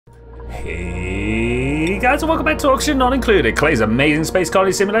Hey guys, and welcome back to Oxygen Not Included, Klei's amazing space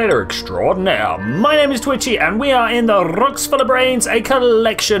colony simulator extraordinaire. My name is Twitchi, and we are in the Rocks Full of Brains, a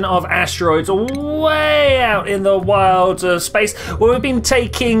collection of asteroids way out in the wilds of space, where we've been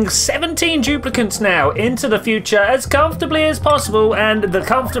taking 17 duplicants now into the future as comfortably as possible, and the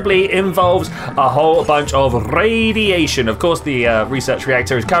comfortably involves a whole bunch of radiation. Of course, the research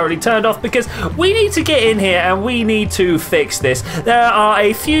reactor is currently turned off because we need to get in here and we need to fix this. There are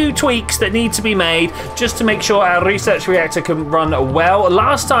a few tweaks that need to be made just to make sure our research reactor can run well.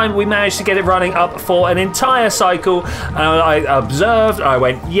 Last time we managed to get it running up for an entire cycle. I observed, I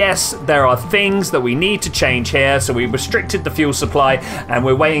went, yes, there are things that we need to change here, so we restricted the fuel supply and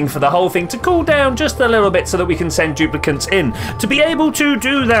we're waiting for the whole thing to cool down just a little bit so that we can send duplicants in. To be able to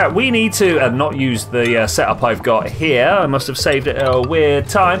do that, we need to not use the setup I've got here. I must have saved it at a weird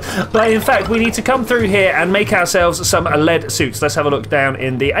time, but in fact we need to come through here and make ourselves some lead suits. Let's have a look down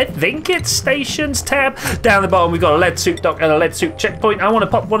in the, I think it's stations tab. Down the bottom we've got a lead suit dock and a lead suit checkpoint. I want to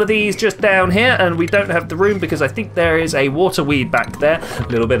pop one of these just down here, and we don't have the room because I think there is a water weed back there, a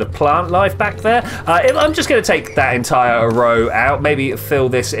little bit of plant life back there. I'm just going to take that entire row out, maybe fill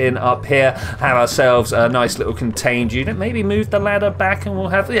this in up here, have ourselves a nice little contained unit, maybe move the ladder back, and we'll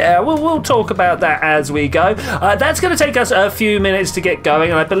have, yeah, we'll talk about that as we go. That's going to take us a few minutes to get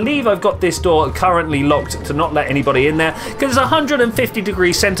going, and I believe I've got this door currently locked to not let anybody in there because it's 150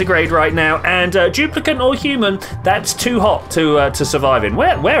 degrees centigrade right now, and duplicant or human, that's too hot to survive in.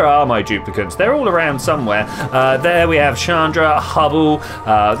 Where are my duplicants? They're all around somewhere. There we have Chandra, Hubble.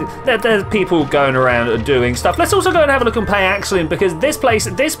 There's people going around doing stuff. Let's also go and have a look and pay Axelin, because this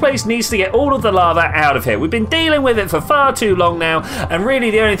place needs to get all of the lava out of here. We've been dealing with it for far too long now, and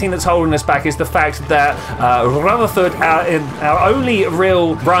really the only thing that's holding us back is the fact that Rutherford, our only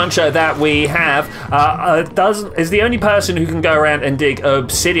real brancher that we have, is the only person who can go around and dig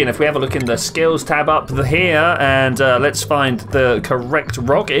obsidian. If we have a look in the skills tab up here, and let's find the correct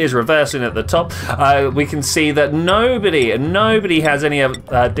rock, it is reversing at the top. We can see that nobody has any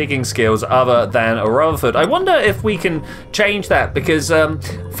digging skills other than Rutherford. I wonder if we can change that, because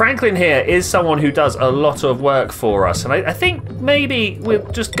Franklin here is someone who does a lot of work for us, and I think maybe we're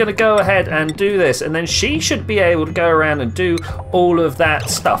just going to go ahead and do this, and then she should be able to go around and do all of that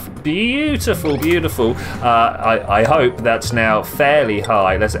stuff. Beautiful, beautiful. I hope that's now fairly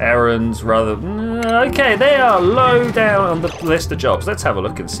high. That's errands rather. Okay, they are low down on the list of jobs. Let's have a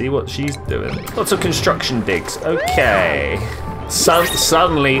look and see what she's doing. Lots of construction digs. Okay.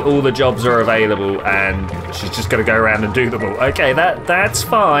 Suddenly all the jobs are available and she's just going to go around and do them all. Okay, that's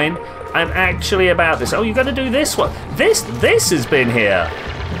fine. I'm actually about this. Oh, you've got to do this one. This has been here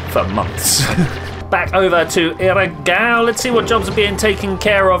for months. Back over to Iragao. Let's see what jobs are being taken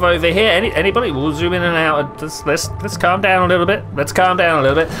care of over here. Anybody? We'll zoom in and out. Let's calm down a little bit. Let's calm down a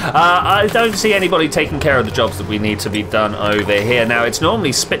little bit. I don't see anybody taking care of the jobs that we need to be done over here. Now, it's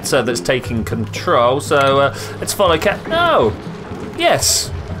normally Spitzer that's taking control, so let's follow Cat. No.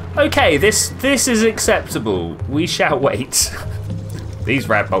 Yes. Okay, this is acceptable. We shall wait. These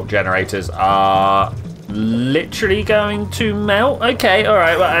rad bolt generators are literally going to melt. Okay, all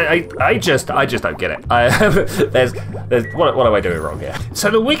right. Well, I just don't get it. What am I doing wrong here? So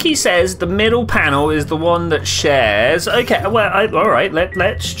the wiki says the middle panel is the one that shares. Okay, well, all right.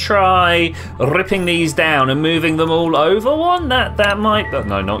 Let's try ripping these down and moving them all over one. That might.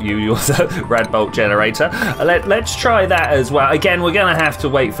 No, not you. You're the rad bolt generator. Let's try that as well. Again, we're gonna have to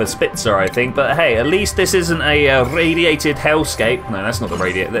wait for Spitzer, I think. But hey, at least this isn't a radiated hellscape. No, that's not the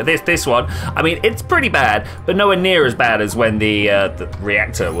radiator. This one. I mean, it's pretty bad, but nowhere near as bad as when the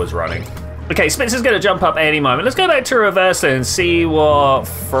reactor was running. Okay, Spitzer's going to jump up any moment. Let's go back to reverse and see what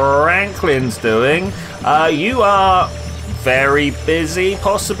Franklin's doing. You are very busy,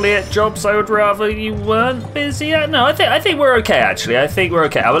 possibly at jobs I would rather you weren't busy at. No, I think we're okay, actually. I think we're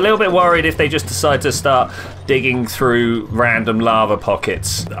okay. I'm a little bit worried if they just decide to start digging through random lava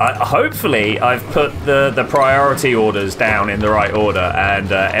pockets. Hopefully, I've put the priority orders down in the right order,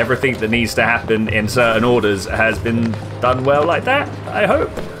 and everything that needs to happen in certain orders has been done well like that, I hope.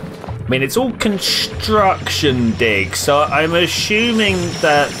 I mean, it's all construction digs, so I'm assuming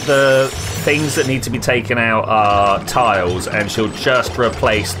that the things that need to be taken out are tiles, and she'll just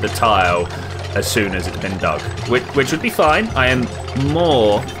replace the tile as soon as it's been dug, which would be fine. I am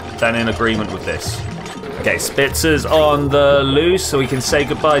more than in agreement with this. Okay, Spitzer's on the loose, so we can say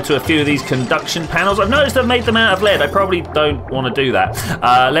goodbye to a few of these conduction panels. I've noticed I've made them out of lead. I probably don't want to do that.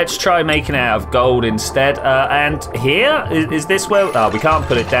 Let's try making it out of gold instead. And here, is this where... Oh, we can't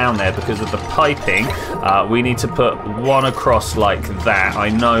put it down there because of the piping. We need to put one across like that. I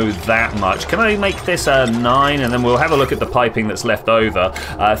know that much. Can I make this a 9? And then we'll have a look at the piping that's left over.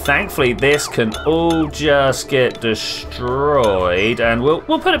 Thankfully, this can all just get destroyed. And we'll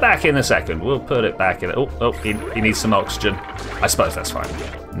put it back in a second. We'll put it back in. Oh, he needs some oxygen. I suppose that's fine.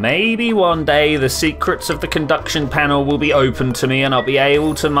 Maybe one day the secrets of the conduction panel will be open to me and I'll be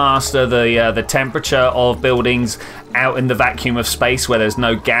able to master the temperature of buildings out in the vacuum of space where there's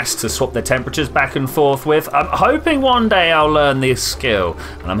no gas to swap the temperatures back and forth with. I'm hoping one day I'll learn this skill,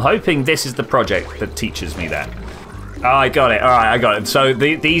 and I'm hoping this is the project that teaches me that. Oh, I got it. All right, I got it. So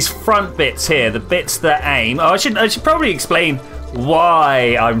these front bits here, the bits that aim... Oh, I should probably explain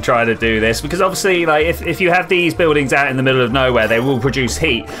why I'm trying to do this, because obviously, like, if you have these buildings out in the middle of nowhere, they will produce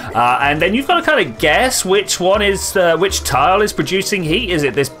heat, and then you've got to kind of guess which one is which tile is producing heat. Is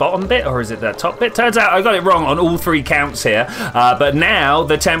it this bottom bit or is it that top bit? Turns out I got it wrong on all 3 counts here, but now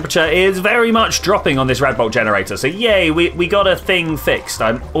the temperature is very much dropping on this Radbolt generator, so yay, we got a thing fixed.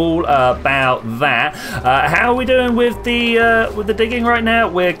 I'm all about that. How are we doing with the digging right now?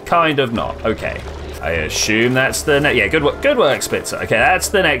 We're kind of not. Okay. I assume that's the next... Yeah, good work, Spitzer. Okay, that's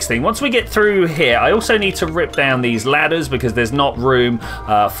the next thing. Once we get through here, I also need to rip down these ladders because there's not room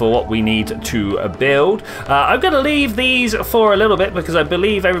for what we need to build. I'm going to leave these for a little bit because I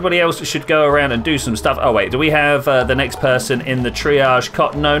believe everybody else should go around and do some stuff. Oh, wait, do we have the next person in the triage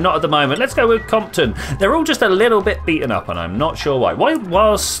cot? No, not at the moment. Let's go with Compton. They're all just a little bit beaten up, and I'm not sure why. Why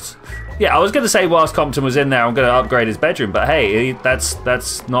whilst... Yeah, I was going to say whilst Compton was in there, I'm going to upgrade his bedroom, but hey,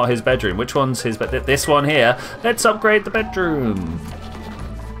 that's not his bedroom. Which one's his bedroom? This one here. Let's upgrade the bedroom.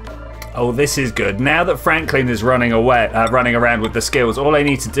 Oh, this is good. Now that Franklin is running around with the skills, all I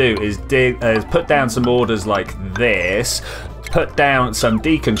need to do is put down some orders like this, put down some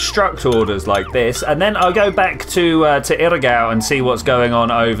deconstruct orders like this, and then I'll go back to Irrigau and see what's going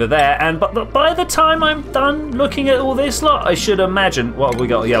on over there. And but by the time I'm done looking at all this lot, I should imagine... What have we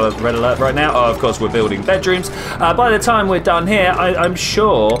got? Yellow, red alert right now. Oh, of course, we're building bedrooms. By the time we're done here, I'm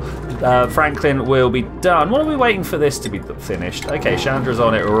sure Franklin will be done. What are we waiting for this to be finished? Okay, Chandra's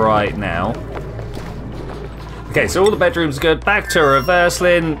on it right now. Okay, so all the bedrooms are good. Back to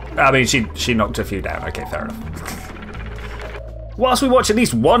reverseling. I mean, she knocked a few down. Okay, fair enough. Whilst we watch at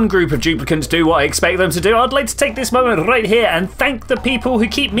least one group of duplicants do what I expect them to do, I'd like to take this moment right here and thank the people who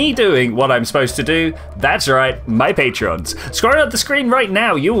keep me doing what I'm supposed to do. That's right, my patrons. Scrolling up the screen right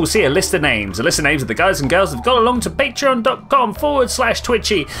now, you will see a list of names. A list of names of the guys and girls who've got along to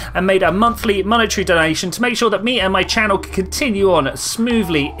patreon.com/Twitchi and made a monthly monetary donation to make sure that me and my channel can continue on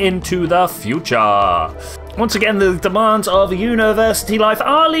smoothly into the future. Once again, the demands of university life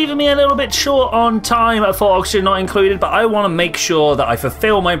are leaving me a little bit short on time for oxygen not included, but I want to make sure that I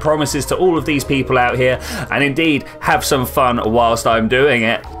fulfill my promises to all of these people out here and indeed have some fun whilst I'm doing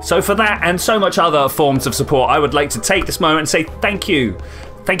it. So for that and so much other forms of support, I would like to take this moment and say thank you.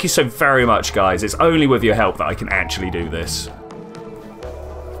 Thank you so very much, guys. It's only with your help that I can actually do this.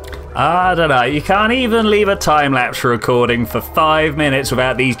 I don't know, you can't even leave a time-lapse recording for 5 minutes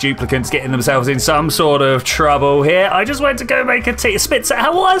without these duplicants getting themselves in some sort of trouble here. I just went to go make a tea. Spitzer,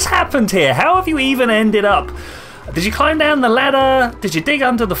 what has happened here? How have you even ended up? Did you climb down the ladder? Did you dig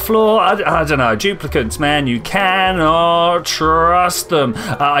under the floor? I don't know. Duplicants, man, you cannot trust them.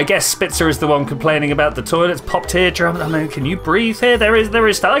 I guess Spitzer is the one complaining about the toilets. Popped eardrum. I mean, can you breathe here? There is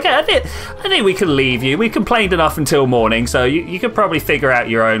stuff. Okay, I think we can leave you. We complained enough until morning, so you could probably figure out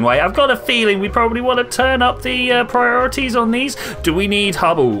your own way. I've got a feeling we probably want to turn up the priorities on these. Do we need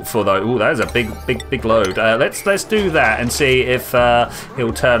Hubble for those? Oh, that is a big load. Let's do that and see if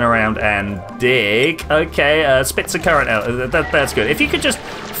he'll turn around and dig. Okay, Spitzer current out. That's good. If you could just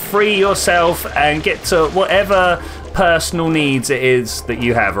free yourself and get to whatever personal needs it is that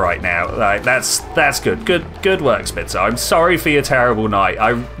you have right now, like that's good. Good work, Spitzer. I'm sorry for your terrible night.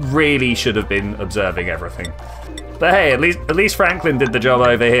 I really should have been observing everything. But hey, at least Franklin did the job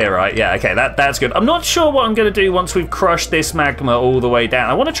over here, right? Yeah, okay, that's good. I'm not sure what I'm going to do once we've crushed this magma all the way down.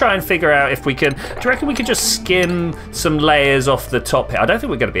 I want to try and figure out if we can... Do you reckon we could just skim some layers off the top here? I don't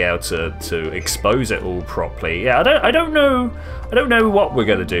think we're going to be able to expose it all properly. Yeah, I don't know what we're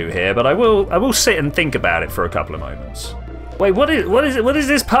going to do here, but I will sit and think about it for a couple of moments. Wait, what is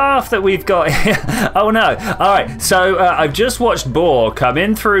this path that we've got here? Oh no. All right, so I've just watched Boar come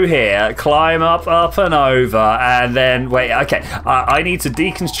in through here, climb up and over, and then, wait, okay. I need to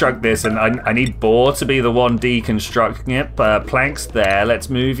deconstruct this, and I need Boar to be the one deconstructing it. Planks there. Let's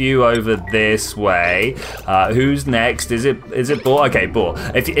move you over this way. Who's next? Is it Boar? Okay, Boar.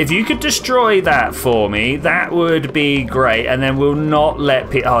 If you could destroy that for me, that would be great, and then we'll not let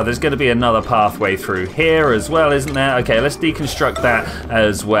people... Oh, there's going to be another pathway through here as well, isn't there? Okay, let's deconstruct that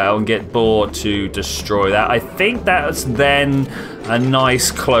as well and get Boar to destroy that. I think that's then a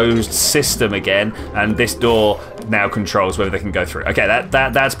nice closed system again, and this door now controls whether they can go through. Okay,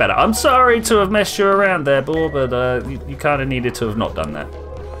 that's better. I'm sorry to have messed you around there, Boar, but you kind of needed to have not done that.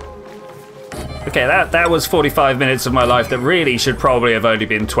 Okay, that was 45 minutes of my life that really should probably have only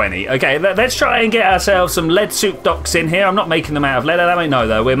been 20. Okay, let's try and get ourselves some lead suit docks in here. I'm not making them out of lead, no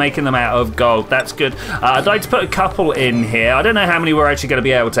though. We're making them out of gold. That's good. I'd like to put a couple in here. I don't know how many we're actually going to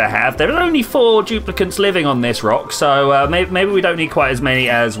be able to have. There are only 4 duplicants living on this rock, so maybe we don't need quite as many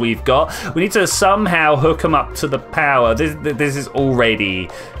as we've got. We need to somehow hook them up to the power. This is already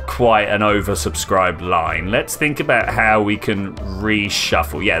quite an oversubscribed line. Let's think about how we can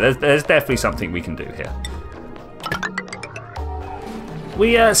reshuffle. Yeah, there's definitely something we can do here.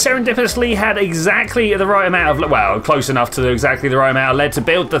 We serendipitously had exactly the right amount of, well, close enough to exactly the right amount of lead to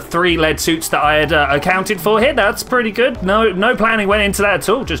build the 3 lead suits that I had accounted for here. That's pretty good. No planning went into that at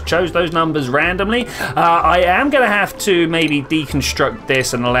all. Just chose those numbers randomly. I am going to have to maybe deconstruct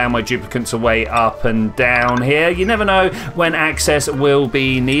this and allow my duplicants a way up and down here. You never know when access will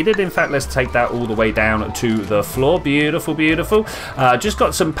be needed. In fact, let's take that all the way down to the floor. Beautiful, beautiful. Just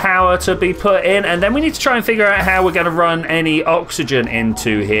got some power to be put in, and then we need to try and figure out how we're going to run any oxygen into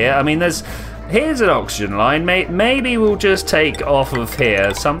here. I mean, here's an oxygen line. Maybe we'll just take off of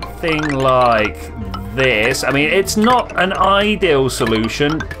here something like this. I mean, it's not an ideal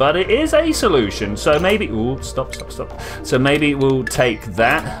solution, but it is a solution. So maybe, ooh, stop. So maybe we'll take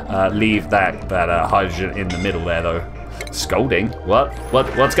that, leave that hydrogen in the middle there though. Scolding?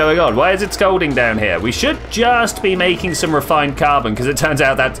 What's going on? Why is it scolding down here? We should just be making some refined carbon, because it turns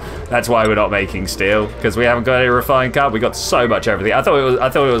out that's why we're not making steel, because we haven't got any refined carbon. We got so much everything. I thought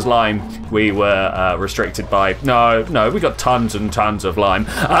it was lime we were restricted by. No, we got tons and tons of lime.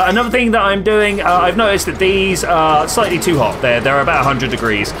 Another thing that I'm doing, I've noticed that these are slightly too hot. They're about 100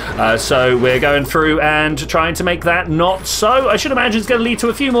 degrees. So we're going through and trying to make that not so. I should imagine it's going to lead to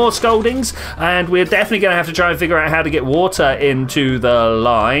a few more scoldings, and we're definitely going to have to try and figure out how to get water into the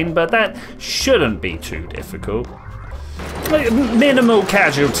line, but that shouldn't be too difficult. Minimal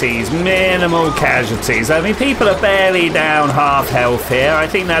casualties. I mean, people are barely down half health here. I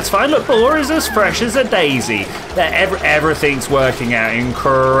think that's fine. Look, Boar is as fresh as a daisy. Everything's working out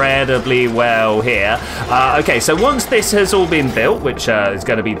incredibly well here. Okay, so once this has all been built, which is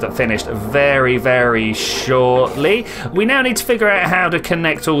going to be finished very, very shortly, we now need to figure out how to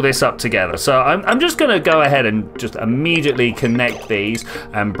connect all this up together. So I'm just going to go ahead and just immediately connect these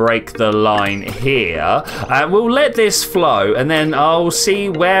and break the line here. We'll let this flow, and then I'll see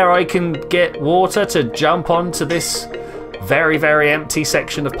where I can get water to jump onto this very, very empty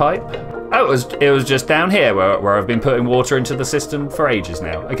section of pipe. Oh, it was just down here where I've been putting water into the system for ages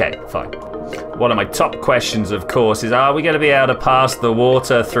now. Okay, fine. One of my top questions, of course, is are we going to be able to pass the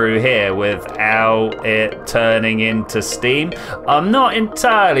water through here without it turning into steam? I'm not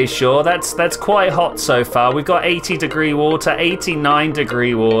entirely sure. That's quite hot so far. We've got 80 degree water, 89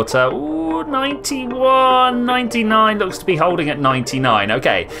 degree water. Ooh, 91, 99 looks to be holding at 99.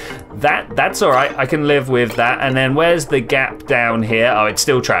 Okay, that's all right. I can live with that. And then where's the gap down here? Oh, it's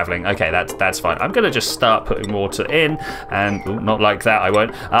still traveling. Okay, that's fine. I'm going to just start putting water in, and ooh, not like that. I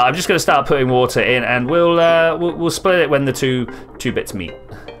won't. I'm just going to start putting water in, and we'll split it when the two bits meet.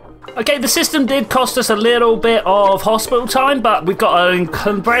 Okay, the system did cost us a little bit of hospital time, but we've got an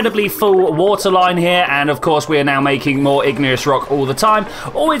incredibly full water line here, and of course we are now making more igneous rock all the time.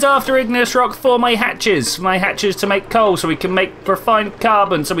 Always after igneous rock for my hatches to make coal, so we can make refined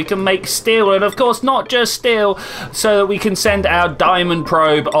carbon, so we can make steel, and of course not just steel, so that we can send our diamond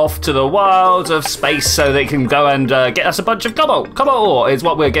probe off to the wilds of space so they can go and get us a bunch of cobalt. Cobalt ore is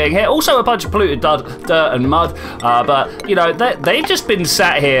what we're getting here. Also a bunch of polluted dirt and mud, but you know, they've just been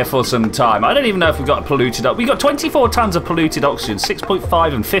sat here for for some time. I don't even know if we got polluted up. We got 24 tons of polluted oxygen,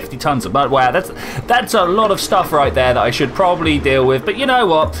 6.5 and 50 tons of mud. Wow, that's a lot of stuff right there that I should probably deal with. But you know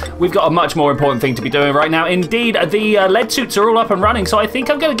what? We've got a much more important thing to be doing right now. Indeed, the lead suits are all up and running, so I think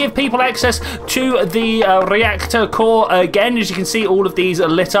I'm going to give people access to the reactor core again. As you can see, all of these are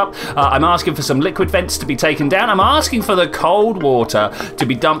lit up. I'm asking for some liquid vents to be taken down. I'm asking for the cold water to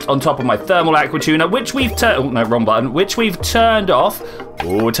be dumped on top of my thermal aqua tuner, which we've turned. Oh no, wrong button. Which we've turned off.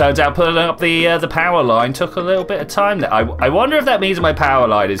 Oh, it turns out pulling up the power line took a little bit of time there. I wonder if that means my power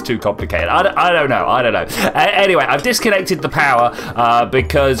line is too complicated. I don't know. Anyway, I've disconnected the power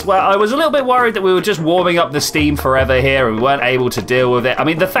because, well, I was a little bit worried that we were just warming up the steam forever here and we weren't able to deal with it. I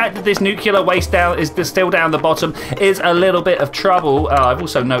mean, the fact that this nuclear waste is still down the bottom is a little bit of trouble. I've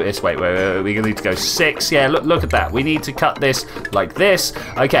also noticed, wait, we're going to need to go 6. Yeah, look at that. We need to cut this like this.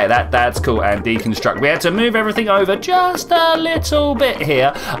 Okay, that's cool. And deconstruct. We had to move everything over just a little bit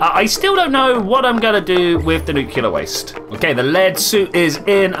here. I still don't know what I'm going to do with the nuclear waste. Okay, the lead suit is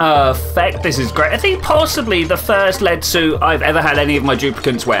in effect. This is great. I think possibly the first lead suit I've ever had any of my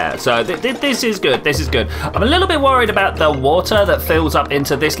duplicants wear. So this is good. This is good. I'm a little bit worried about the water that fills up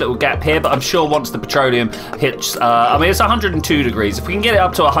into this little gap here, but I'm sure once the petroleum hits, I mean, it's 102 degrees. If we can get it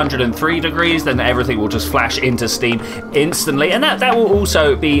up to 103 degrees, then everything will just flash into steam instantly, and that will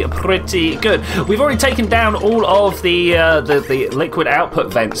also be pretty good. We've already taken down all of the liquid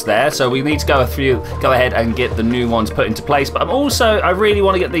output vents there, so we need to go ahead and get the new ones put into place. But I really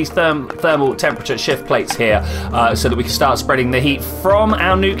want to get these thermal temperature shift plates here so that we can start spreading the heat from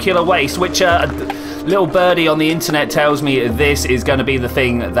our nuclear waste, which little birdie on the internet tells me this is going to be the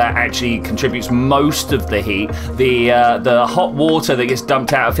thing that actually contributes most of the heat. The hot water that gets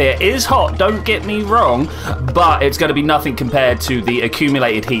dumped out of here is hot, don't get me wrong, but it's going to be nothing compared to the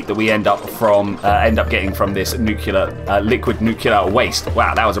accumulated heat that we end up getting from this liquid nuclear waste.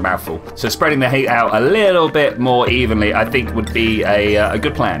 Wow, that was a mouthful. So spreading the heat out a little bit more evenly, I think, would be a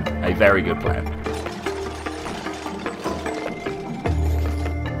good plan, a very good plan.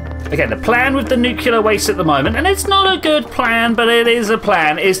 Okay, the plan with the nuclear waste at the moment, and it's not a good plan, but it is a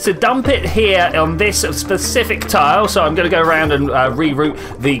plan, is to dump it here on this specific tile. So I'm going to go around and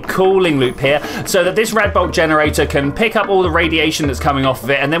reroute the cooling loop here so that this rad bulk generator can pick up all the radiation that's coming off of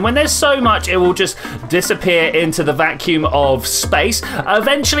it. And then when there's so much, it will just disappear into the vacuum of space.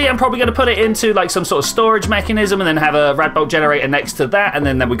 Eventually, I'm probably going to put it into like some sort of storage mechanism and then have a rad bulk generator next to that. And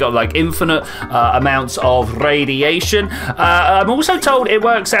then we've got like infinite amounts of radiation. I'm also told it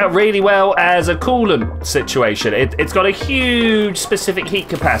works out really well as a coolant situation. It's got a huge specific heat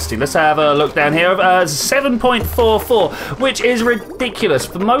capacity. Let's have a look down here of 7.44, which is ridiculous.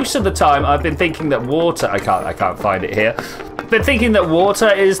 For most of the time, I've been thinking that water. I can't find it here. Been thinking that water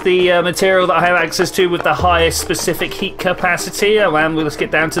is the material that I have access to with the highest specific heat capacity. And let's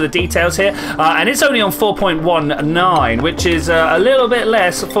get down to the details here. And it's only on 4.19, which is a little bit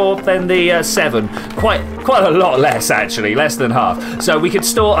less than the 7. Quite a lot less, actually, less than half. So we could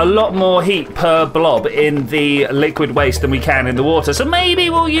store a lot more heat per blob in the liquid waste than we can in the water. So maybe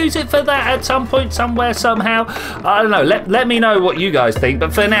we'll use it for that at some point, somewhere, somehow. I don't know. Let me know what you guys think.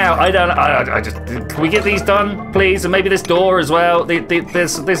 But for now, can we get these done, please? And maybe this door as well.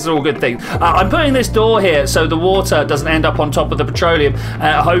 This is all good things. I'm putting this door here so the water doesn't end up on top of the petroleum.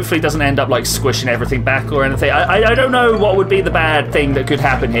 Hopefully doesn't end up like squishing everything back or anything. I don't know what would be the bad thing that could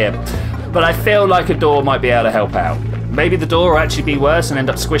happen here, but I feel like a door might be able to help out. Maybe the door will actually be worse and end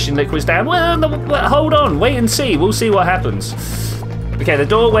up squishing liquids down. Well, hold on, wait and see. We'll see what happens. Okay, the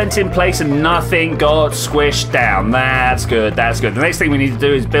door went in place and nothing got squished down. That's good, that's good. The next thing we need to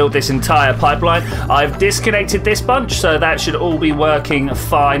do is build this entire pipeline. I've disconnected this bunch, so that should all be working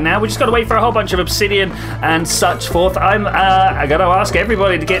fine now. We just got to wait for a whole bunch of obsidian and such forth. I'm gonna ask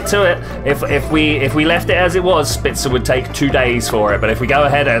everybody to get to it. If we left it as it was, Spitzer would take 2 days for it. But if we go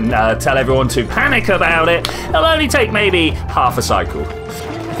ahead and tell everyone to panic about it, it'll only take maybe half a cycle.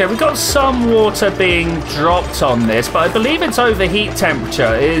 Okay, we've got some water being dropped on this, but I believe its overheat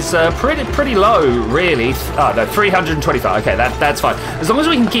temperature is pretty low, really. Oh, no, 325. Okay, that's fine. As long as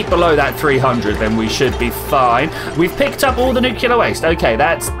we can keep below that 300, then we should be fine. We've picked up all the nuclear waste. Okay,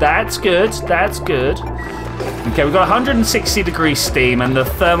 that's good. That's good. Okay, we've got 160 degree steam, and the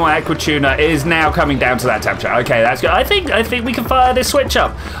thermal aqua tuner is now coming down to that temperature. Okay, that's good. I think we can fire this switch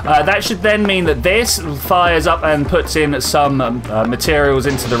up. That should then mean that this fires up and puts in some materials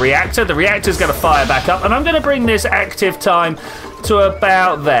into the reactor. The reactor's going to fire back up, and I'm going to bring this active time to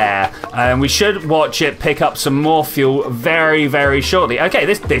about there, and we should watch it pick up some more fuel very, very shortly. Okay,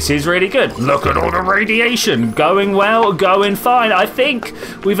 this is really good. Look at all the radiation. Going well, going fine. I think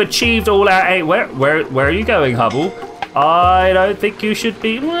we've achieved all our... Where are you going, Hubble? I don't think you should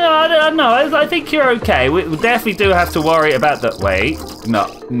be. Well, I don't know. I think you're okay. We definitely do have to worry about that. Wait. No.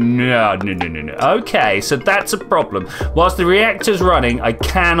 Okay, so that's a problem. Whilst the reactor's running, I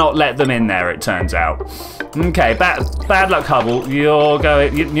cannot let them in there, it turns out. Okay, bad luck, Hubble. You're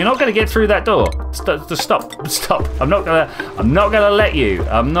not going to get through that door. Stop. I'm not gonna let you.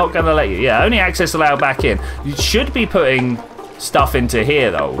 Yeah, only access allowed back in. You should be putting stuff into here,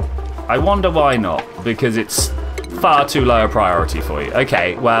 though. I wonder why not, because it's far too low a priority for you.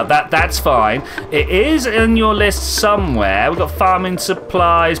 Okay, well, that's fine. It is in your list somewhere. We've got farming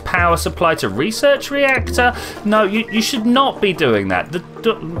supplies, power supply to research reactor. No, you should not be doing that.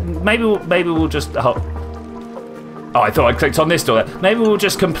 Maybe we'll just... Oh, I thought I clicked on this door. Maybe we'll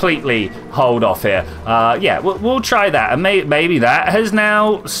just completely hold off here. Yeah, we'll try that. And maybe that has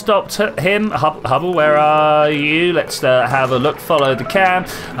now stopped him. Hubble, where are you? Let's have a look. Follow the cam.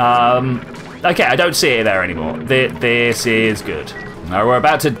 Okay, I don't see it there anymore. This is good. Now we're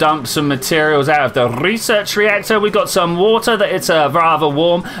about to dump some materials out of the research reactor. We've got some water that it's rather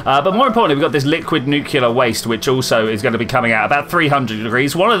warm, but more importantly, we've got this liquid nuclear waste, which also is going to be coming out about 300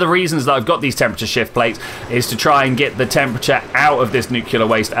 degrees. One of the reasons that I've got these temperature shift plates is to try and get the temperature out of this nuclear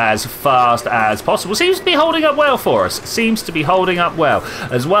waste as fast as possible. Seems to be holding up well for us. Seems to be holding up well,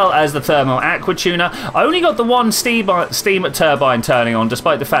 as well as the thermal aqua tuner. I only got the one steam turbine turning on,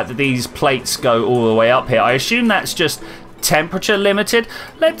 despite the fact that these plates go all the way up here. I assume that's just temperature limited.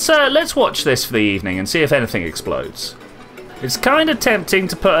 Let's watch this for the evening and see if anything explodes. It's kind of tempting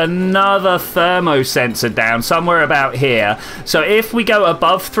to put another thermo sensor down somewhere about here. So if we go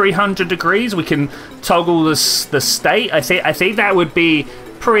above 300 degrees, we can toggle the state. I think that would be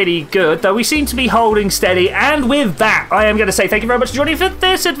pretty good, though we seem to be holding steady. And with that, I am going to say thank you very much for joining for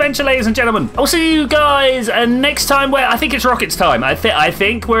this adventure, ladies and gentlemen. I'll see you guys next time, where I think it's rockets time. I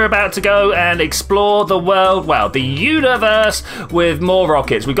think we're about to go and explore the world, well, the universe, with more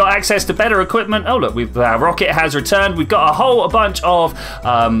rockets. We've got access to better equipment. Oh look, our rocket has returned. We've got a bunch of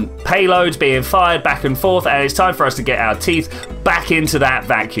payloads being fired back and forth, and it's time for us to get our teeth back into that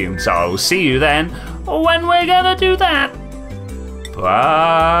vacuum. So I'll see you then when we're gonna do that.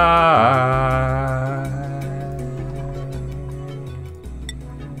 Bye.